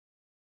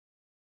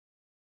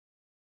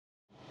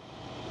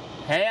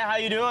Hey, how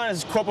you doing? This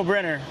is Corporal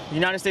Brenner,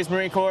 United States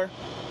Marine Corps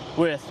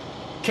with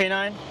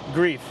Canine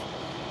Grief.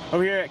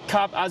 Over here at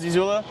Cop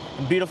Azizullah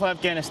in beautiful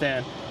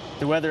Afghanistan.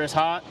 The weather is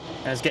hot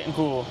and it's getting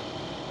cool.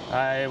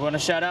 I want to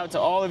shout out to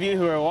all of you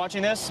who are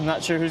watching this. I'm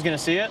not sure who's going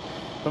to see it,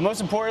 but most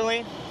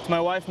importantly, to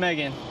my wife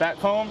Megan, back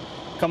home,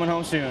 coming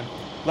home soon.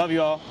 Love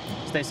you all.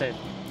 Stay safe.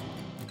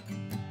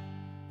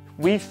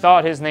 We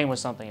thought his name was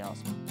something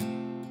else.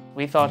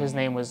 We thought his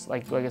name was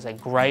like I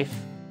said, Grife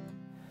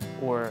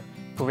or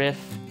Griff.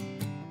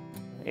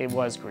 It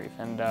was Grief,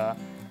 and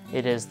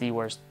it is the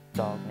worst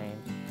dog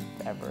name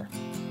ever.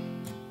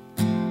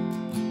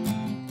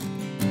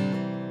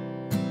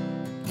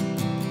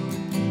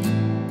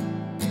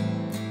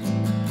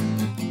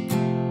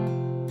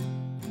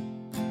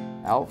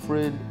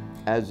 Alfred,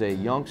 as a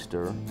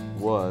youngster,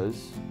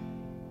 was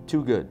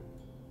too good.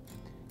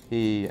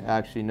 He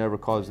actually never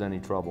caused any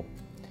trouble.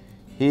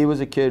 He was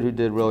a kid who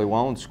did really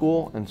well in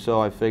school, and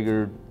so I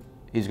figured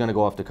he's going to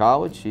go off to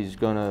college. He's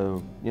going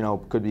to, you know,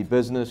 could be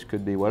business,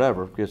 could be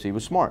whatever, because he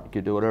was smart. He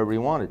could do whatever he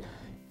wanted.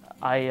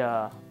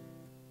 I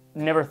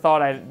never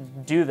thought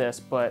I'd do this,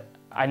 but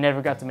I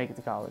never got to make it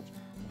to college.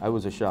 I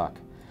was a shock.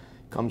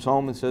 Comes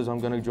home and says, I'm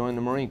going to join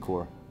the Marine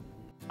Corps.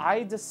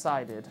 I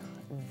decided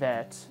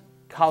that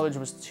college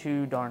was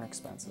too darn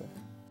expensive.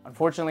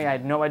 Unfortunately, I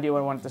had no idea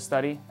what I wanted to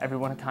study.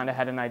 Everyone kind of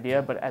had an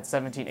idea, but at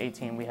 17,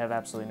 18, we have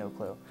absolutely no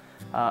clue.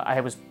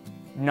 I was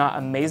not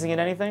amazing at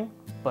anything,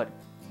 but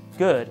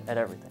good at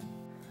everything.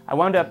 I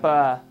wound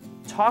up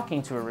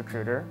talking to a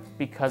recruiter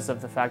because of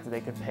the fact that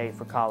they could pay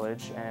for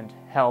college and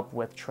help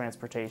with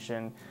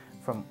transportation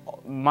from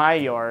my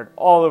yard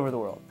all over the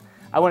world.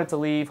 I wanted to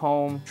leave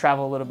home,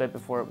 travel a little bit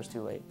before it was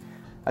too late.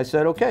 I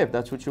said, okay, if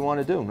that's what you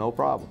want to do, no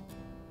problem.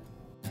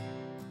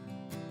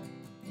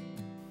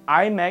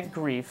 I met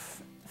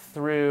Grief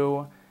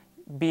through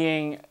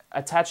being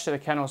attached to the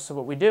kennel. So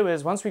what we do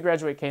is once we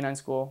graduate canine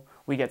school,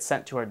 we get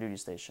sent to our duty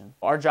station.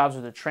 Our jobs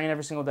were to train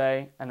every single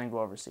day and then go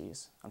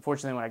overseas.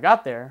 Unfortunately, when I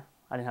got there,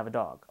 I didn't have a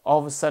dog. All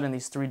of a sudden,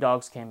 these 3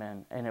 dogs came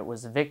in, and it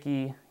was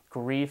Vicky,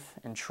 Grief,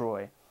 and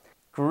Troy.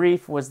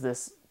 Grief was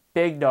this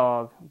big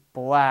dog,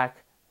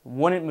 black,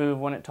 wouldn't move,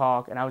 wouldn't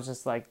talk, and I was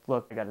just like,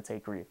 look, I gotta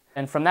take Grief.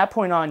 And from that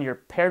point on, you're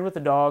paired with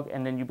a dog,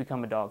 and then you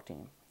become a dog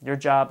team. Your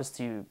job is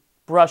to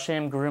brush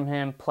him, groom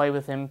him, play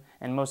with him,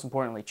 and most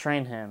importantly,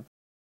 train him.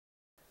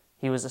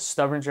 He was a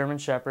stubborn German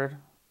Shepherd.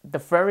 The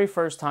very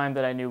first time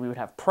that I knew we would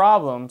have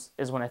problems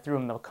is when I threw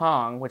him the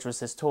Kong, which was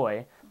his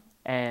toy,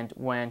 and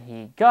when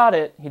he got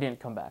it, he didn't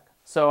come back.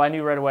 So I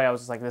knew right away, I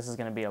was just like, this is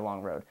gonna be a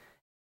long road.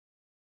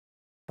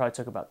 Probably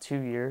took about 2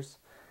 years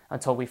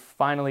until we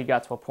finally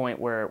got to a point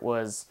where it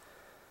was,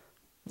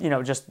 you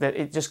know, just that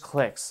it just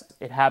clicks.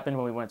 It happened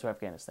when we went to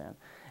Afghanistan.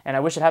 And I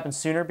wish it happened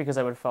sooner because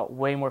I would have felt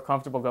way more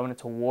comfortable going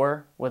into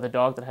war with a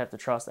dog that I have to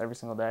trust every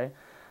single day.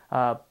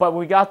 But when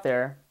we got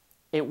there,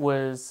 it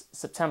was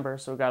September,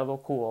 so it got a little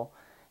cool.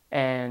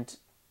 And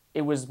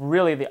it was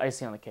really the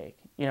icing on the cake.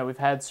 You know, we've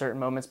had certain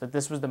moments, but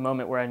this was the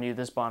moment where I knew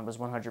this bond was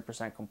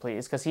 100% complete.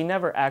 It's because he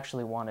never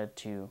actually wanted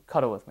to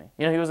cuddle with me.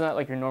 You know, he wasn't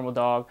like your normal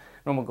dog,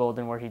 normal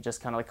golden, where he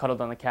just kind of like cuddled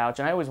on the couch.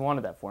 And I always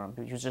wanted that for him.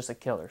 He was just a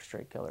killer,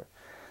 straight killer.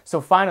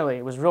 So finally,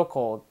 it was real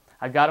cold.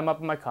 I got him up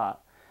in my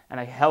cot, and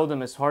I held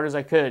him as hard as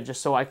I could just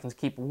so I can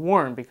keep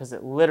warm because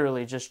it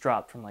literally just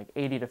dropped from like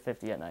 80 to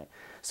 50 at night.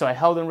 So I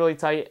held him really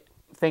tight,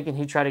 thinking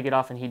he'd try to get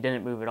off, and he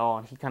didn't move at all,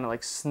 and he kind of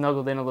like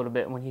snuggled in a little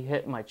bit, and when he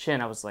hit my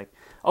chin, I was like,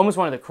 almost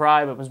wanted to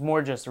cry, but it was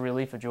more just a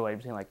relief of joy,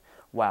 being like,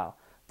 wow,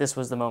 this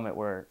was the moment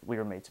where we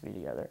were made to be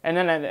together. And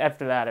then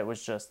after that, it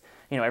was just,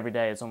 you know, every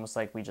day, it's almost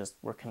like we just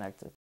were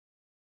connected.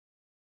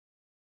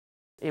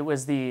 It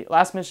was the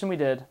last mission we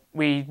did.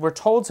 We were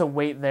told to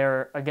wait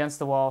there against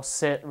the wall,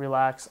 sit,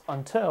 relax,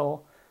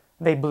 until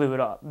they blew it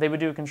up. They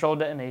would do a controlled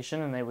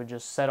detonation, and they would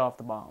just set off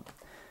the bomb.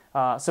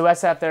 So I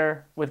sat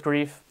there with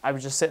Grief. I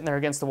was just sitting there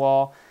against the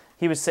wall.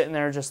 He was sitting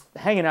there just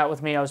hanging out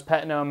with me. I was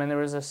petting him, and there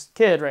was this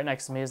kid right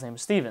next to me. His name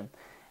was Steven.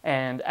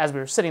 And as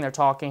we were sitting there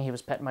talking, he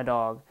was petting my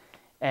dog.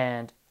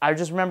 And I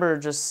just remember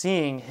just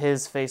seeing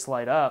his face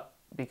light up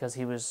because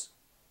he was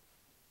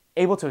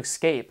able to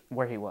escape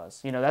where he was.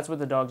 You know, that's what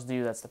the dogs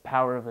do. That's the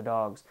power of the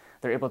dogs.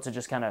 They're able to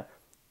just kind of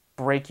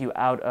break you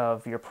out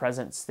of your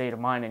present state of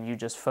mind, and you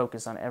just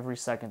focus on every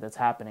second that's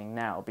happening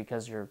now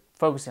because you're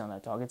focusing on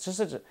that dog. It's just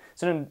it's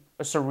a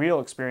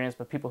surreal experience,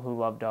 but people who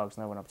love dogs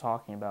know what I'm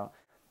talking about.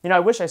 You know,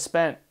 I wish I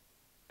spent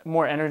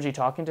more energy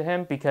talking to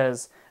him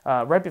because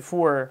right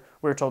before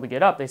we were told to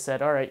get up, they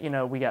said, all right, you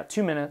know, we got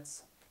 2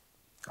 minutes.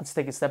 Let's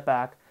take a step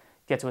back,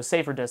 get to a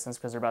safer distance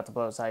because they're about to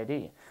blow his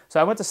IED. So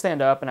I went to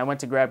stand up, and I went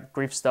to grab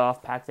Grief's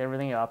stuff, packed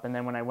everything up, and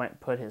then when I went and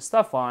put his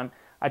stuff on,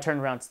 I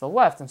turned around to the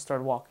left and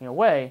started walking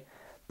away.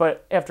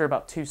 But after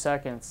about 2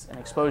 seconds, an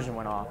explosion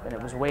went off, and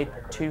it was way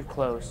too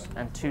close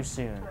and too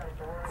soon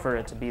for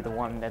it to be the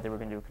one that they were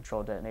going to do a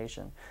controlled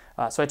detonation.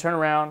 So I turn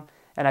around,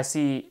 and I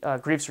see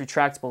Grief's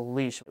retractable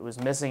leash. It was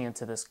missing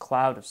into this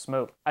cloud of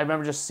smoke. I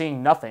remember just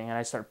seeing nothing, and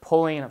I started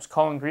pulling, and I was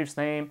calling Grief's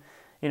name.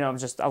 You know, I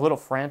was just a little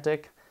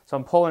frantic. So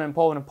I'm pulling and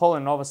pulling and pulling,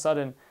 and all of a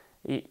sudden,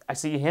 I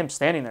see him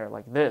standing there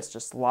like this,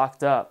 just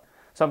locked up.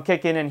 So I'm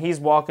kicking and he's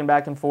walking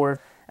back and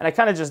forth. And I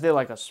kind of just did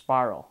like a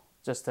spiral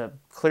just to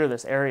clear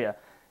this area.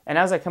 And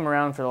as I come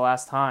around for the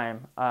last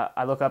time,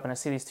 I look up and I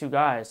see these two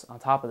guys on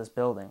top of this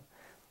building.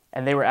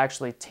 And they were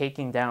actually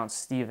taking down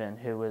Steven,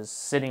 who was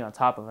sitting on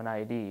top of an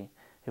IED,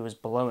 who was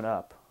blown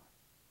up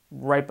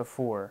right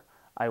before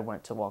I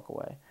went to walk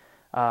away.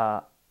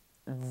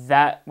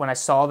 When I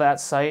saw that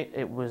sight,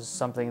 it was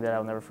something that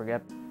I'll never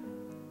forget.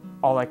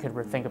 All I could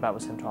think about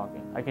was him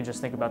talking. I could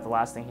just think about the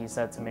last thing he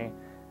said to me.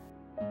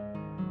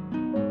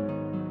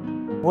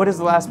 What is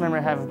the last memory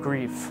I have of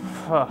grief?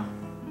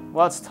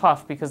 Well, it's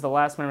tough because the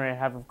last memory I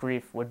have of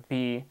grief would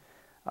be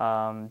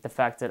the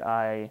fact that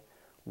I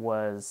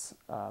was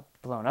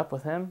blown up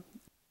with him.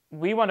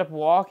 We wound up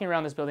walking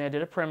around this building. I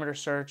did a perimeter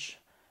search.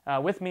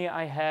 With me,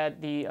 I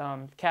had the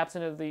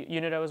captain of the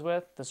unit I was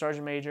with, the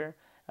sergeant major,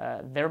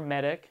 their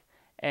medic,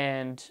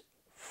 and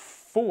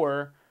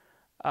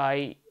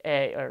the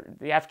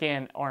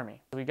Afghan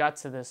army. We got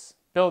to this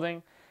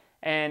building,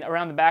 and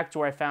around the back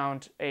door I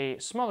found a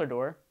smaller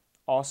door,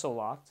 also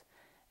locked,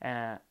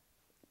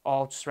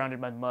 all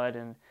surrounded by mud.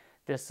 And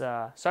this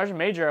sergeant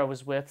major I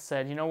was with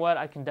said, "You know what?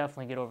 I can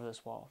definitely get over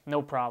this wall.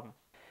 No problem."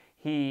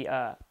 He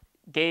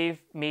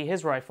gave me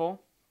his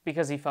rifle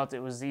because he felt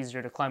it was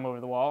easier to climb over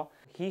the wall.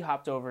 He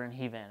hopped over and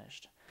he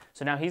vanished.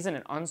 So now he's in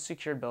an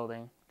unsecured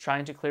building,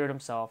 trying to clear it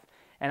himself.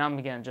 And I'm,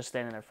 again, just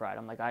standing there fried.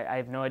 I'm like, I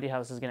have no idea how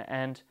this is going to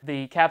end.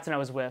 The captain I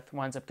was with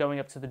winds up going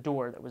up to the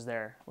door that was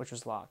there, which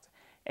was locked.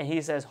 And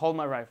he says, "Hold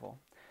my rifle."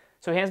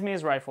 So he hands me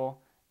his rifle,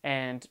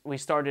 and we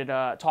started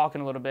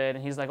talking a little bit.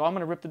 And he's like, "Oh, I'm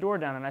going to rip the door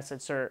down." And I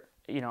said, "Sir,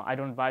 I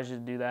don't advise you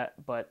to do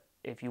that. But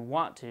if you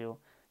want to,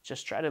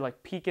 just try to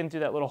like peek in through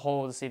that little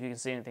hole to see if you can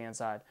see anything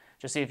inside.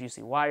 Just see if you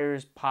see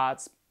wires,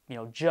 pots,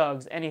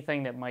 jugs,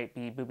 anything that might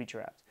be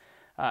booby-trapped."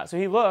 So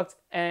he looked,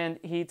 and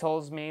he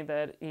tells me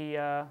that he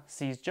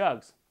sees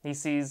jugs. He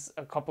sees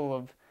a couple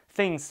of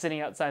things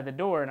sitting outside the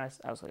door, and I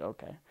was like,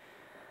 okay.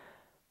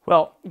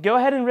 Well, go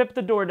ahead and rip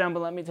the door down,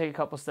 but let me take a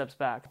couple steps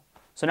back.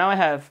 So now I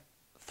have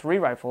 3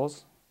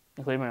 rifles,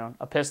 including my own,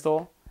 a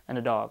pistol, and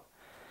a dog.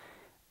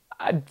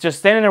 I'm just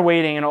standing there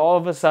waiting, and all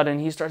of a sudden,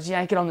 he starts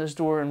yanking on this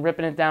door and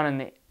ripping it down, and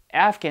the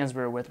Afghans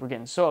we were with were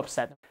getting so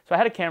upset. So I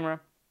had a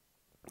camera,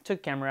 took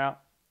the camera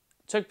out,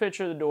 took a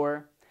picture of the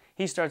door.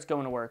 He starts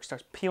going to work,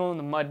 starts peeling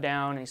the mud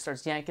down, and he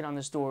starts yanking on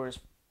this door as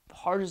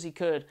hard as he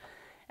could.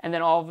 And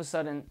then all of a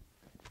sudden,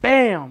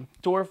 bam,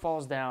 door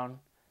falls down,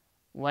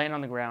 laying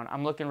on the ground.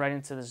 I'm looking right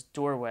into this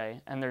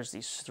doorway, and there's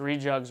these 3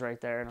 jugs right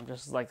there, and I'm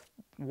just like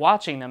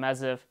watching them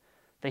as if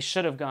they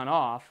should have gone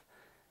off.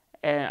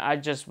 And I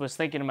just was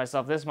thinking to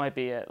myself, this might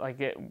be it. I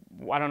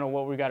don't know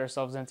what we got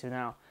ourselves into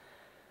now.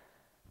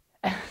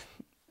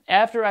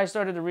 After I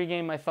started to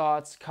regain my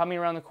thoughts, coming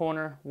around the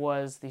corner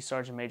was the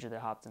sergeant major that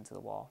hopped into the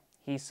wall.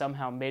 He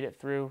somehow made it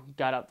through,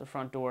 got out the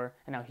front door,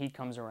 and now he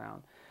comes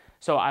around.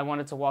 So I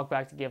wanted to walk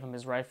back to give him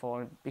his rifle,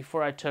 and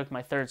before I took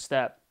my 3rd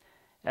step,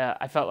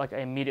 I felt like I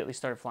immediately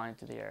started flying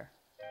through the air.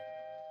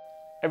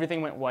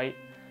 Everything went white.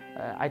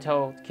 I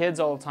tell kids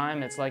all the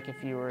time, it's like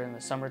if you were in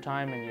the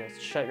summertime and you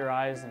shut your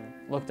eyes and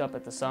looked up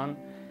at the sun,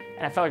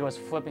 and I felt like I was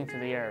flipping through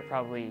the air,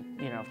 probably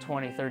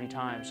 20, 30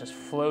 times, just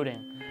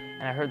floating.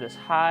 And I heard this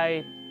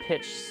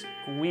high-pitched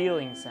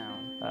squealing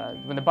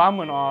sound. When the bomb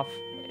went off,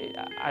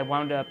 I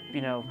wound up,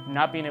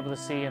 not being able to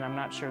see, and I'm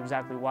not sure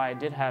exactly why. I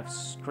did have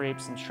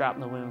scrapes and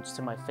shrapnel wounds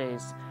to my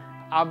face.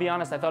 I'll be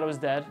honest, I thought I was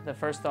dead. The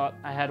first thought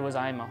I had was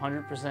I'm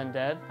 100%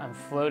 dead. I'm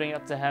floating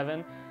up to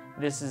heaven.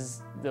 This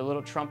is the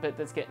little trumpet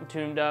that's getting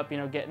tuned up,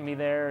 getting me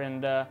there.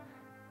 And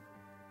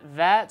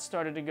that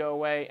started to go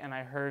away, and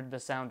I heard the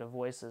sound of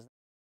voices.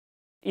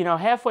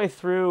 Halfway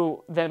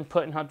through then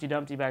putting Humpty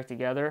Dumpty back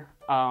together,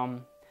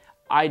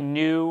 I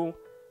knew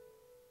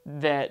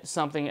that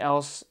something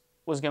else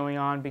was going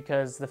on,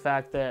 because the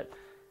fact that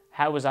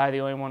how was I the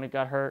only one that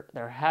got hurt?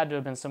 There had to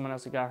have been someone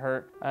else that got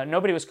hurt.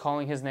 Nobody was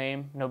calling his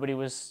name. Nobody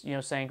was,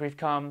 saying, "Grief,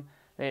 come."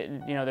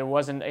 There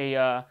wasn't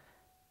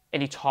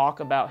any talk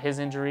about his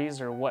injuries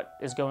or what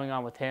is going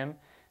on with him.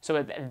 So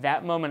at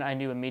that moment, I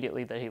knew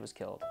immediately that he was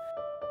killed.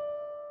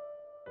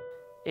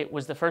 It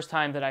was the first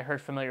time that I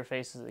heard familiar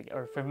faces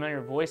or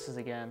familiar voices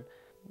again.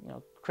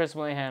 Chris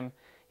Willingham,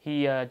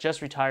 he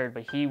just retired,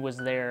 but he was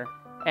there,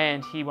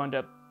 and he wound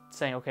up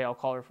saying, "Okay, I'll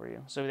call her for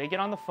you." So they get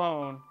on the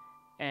phone,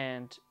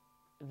 and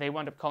they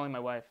wound up calling my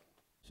wife.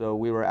 So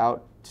we were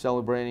out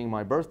celebrating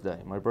my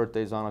birthday. My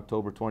birthday's on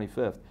October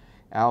 25th.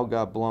 Al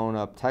got blown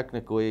up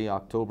technically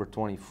October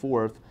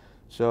 24th.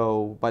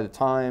 So by the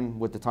time,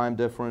 with the time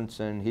difference,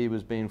 and he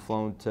was being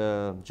flown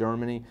to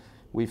Germany,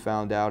 we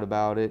found out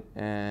about it,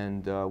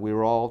 and we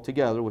were all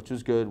together, which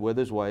was good, with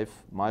his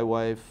wife, my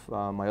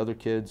other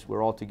kids.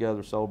 We're all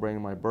together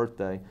celebrating my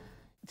birthday.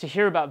 To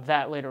hear about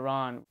that later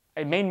on,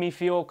 it made me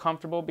feel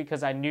comfortable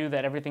because I knew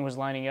that everything was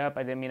lining up.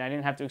 I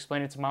didn't have to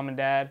explain it to Mom and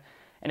Dad,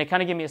 and it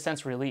kind of gave me a sense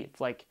of relief,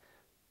 like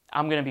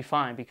I'm going to be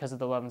fine because of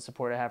the love and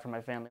support I have from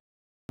my family.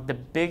 The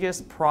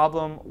biggest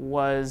problem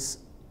was,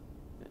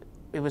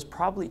 it was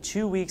probably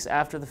 2 weeks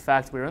after the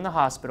fact. We were in the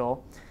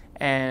hospital,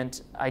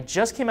 and I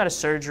just came out of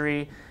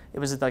surgery. It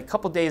was like a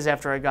couple days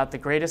after I got the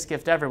greatest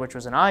gift ever, which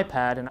was an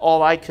iPad, and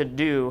all I could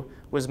do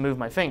was move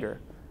my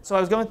finger. So I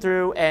was going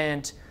through,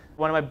 and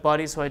one of my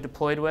buddies who I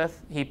deployed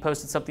with, he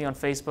posted something on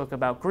Facebook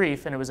about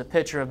grief, and it was a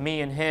picture of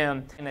me and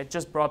him, and it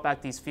just brought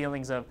back these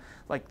feelings of,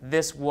 like,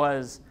 this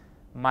was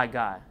my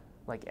guy.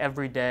 Like,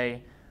 every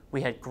day,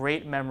 we had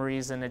great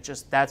memories, and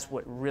that's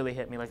what really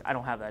hit me. Like, I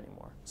don't have that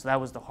anymore. So that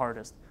was the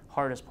hardest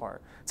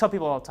part. I tell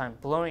people all the time,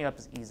 blowing up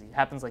is easy. It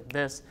happens like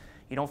this,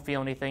 you don't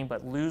feel anything,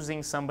 but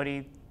losing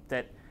somebody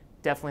that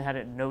definitely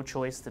had no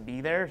choice to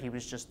be there, he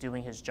was just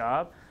doing his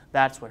job,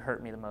 that's what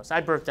hurt me the most. I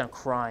broke down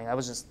crying. I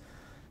was just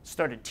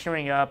started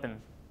tearing up,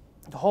 and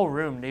the whole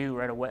room knew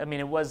right away. I mean,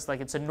 it was like,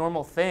 it's a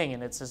normal thing,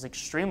 and it's just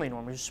extremely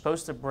normal. You're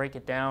supposed to break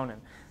it down,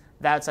 and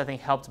that's, I think,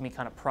 helped me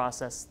kind of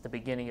process the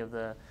beginning of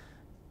the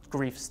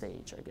grief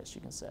stage, I guess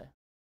you can say.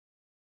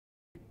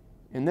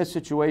 In this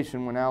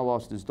situation, when Al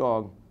lost his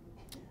dog,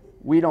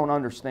 we don't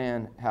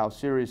understand how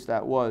serious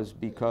that was,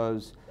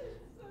 because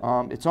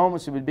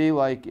it would be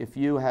like if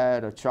you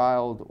had a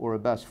child or a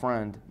best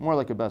friend, more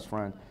like a best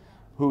friend,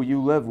 who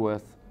you live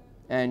with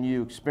and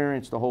you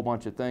experienced a whole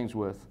bunch of things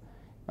with,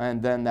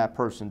 and then that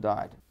person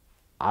died.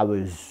 I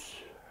was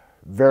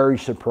very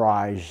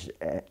surprised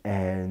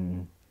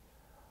and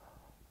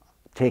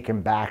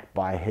taken back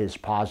by his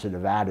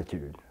positive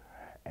attitude.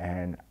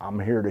 And I'm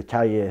here to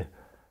tell you,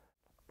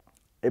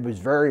 it was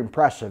very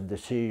impressive to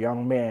see a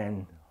young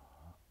man,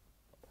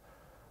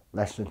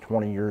 less than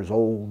 20 years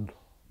old,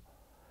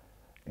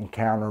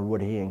 encounter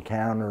what he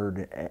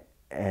encountered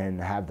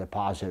and have the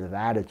positive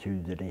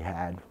attitude that he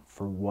had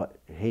for what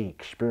he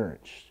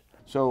experienced.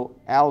 So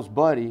Al's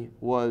buddy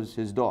was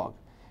his dog.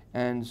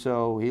 And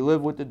so he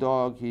lived with the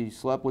dog, he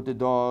slept with the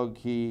dog,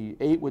 he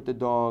ate with the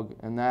dog,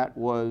 and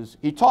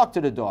he talked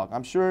to the dog.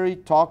 I'm sure he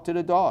talked to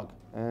the dog,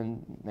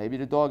 and maybe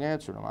the dog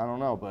answered him, I don't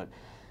know, but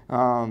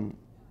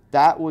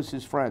that was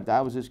his friend,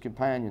 that was his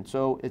companion.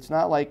 So it's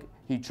not like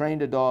he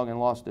trained a dog and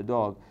lost a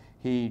dog.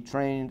 He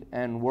trained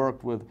and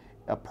worked with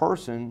a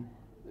person,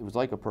 it was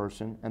like a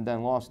person, and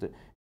then lost it.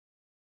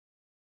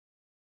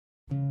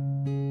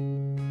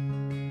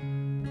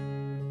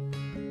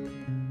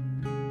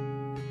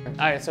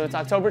 All right, so it's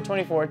October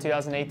 24,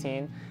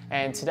 2018,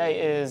 and today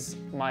is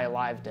my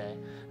Alive Day,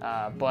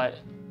 but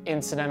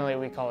incidentally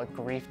we call it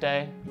Grief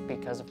Day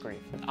because of grief.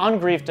 On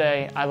Grief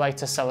Day, I like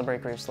to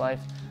celebrate grief's life,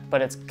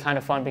 but it's kind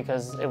of fun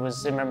because it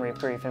was in memory of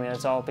grief. I mean,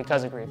 it's all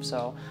because of grief.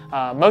 So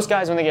most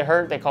guys, when they get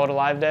hurt, they call it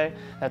Alive Day.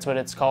 That's what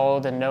it's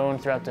called and known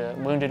throughout the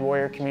wounded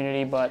warrior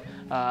community, but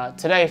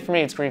today, for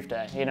me, it's Grief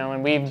Day, you know,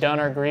 and we've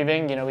done our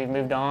grieving, you know, we've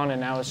moved on, and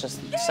now it's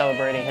just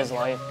celebrating his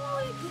life.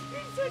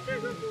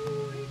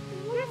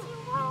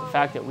 The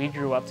fact that we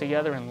grew up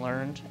together and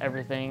learned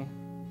everything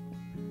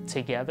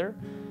together,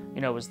 you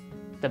know, was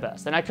the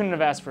best. And I couldn't have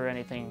asked for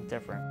anything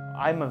different.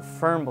 I'm a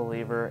firm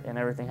believer in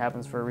everything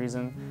happens for a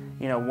reason.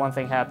 You know, one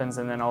thing happens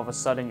and then all of a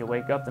sudden you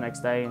wake up the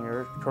next day and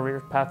your career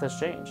path has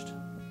changed.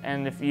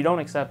 And if you don't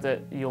accept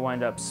it, you'll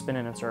wind up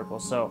spinning in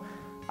circles. So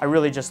I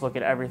really just look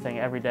at everything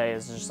every day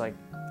as just like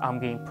I'm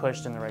getting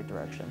pushed in the right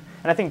direction.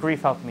 And I think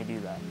grief helped me do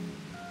that.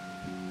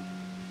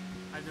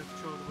 I just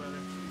chose whether.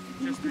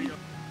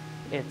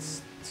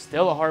 It's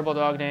still a horrible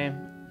dog name.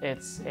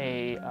 It's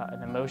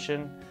an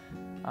emotion.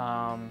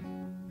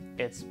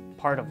 It's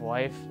part of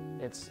life.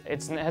 It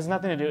has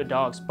nothing to do with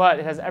dogs, but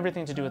it has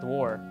everything to do with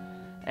war.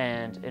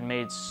 And it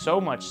made so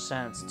much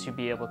sense to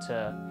be able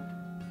to,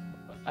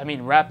 I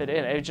mean, wrap it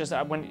in. It just,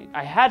 when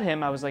I had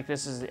him, I was like,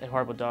 this is a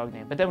horrible dog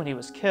name. But then when he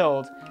was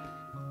killed,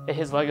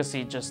 his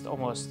legacy just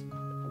almost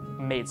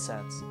made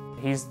sense.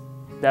 He's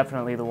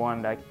definitely the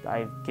one that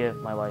I give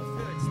my life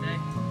to.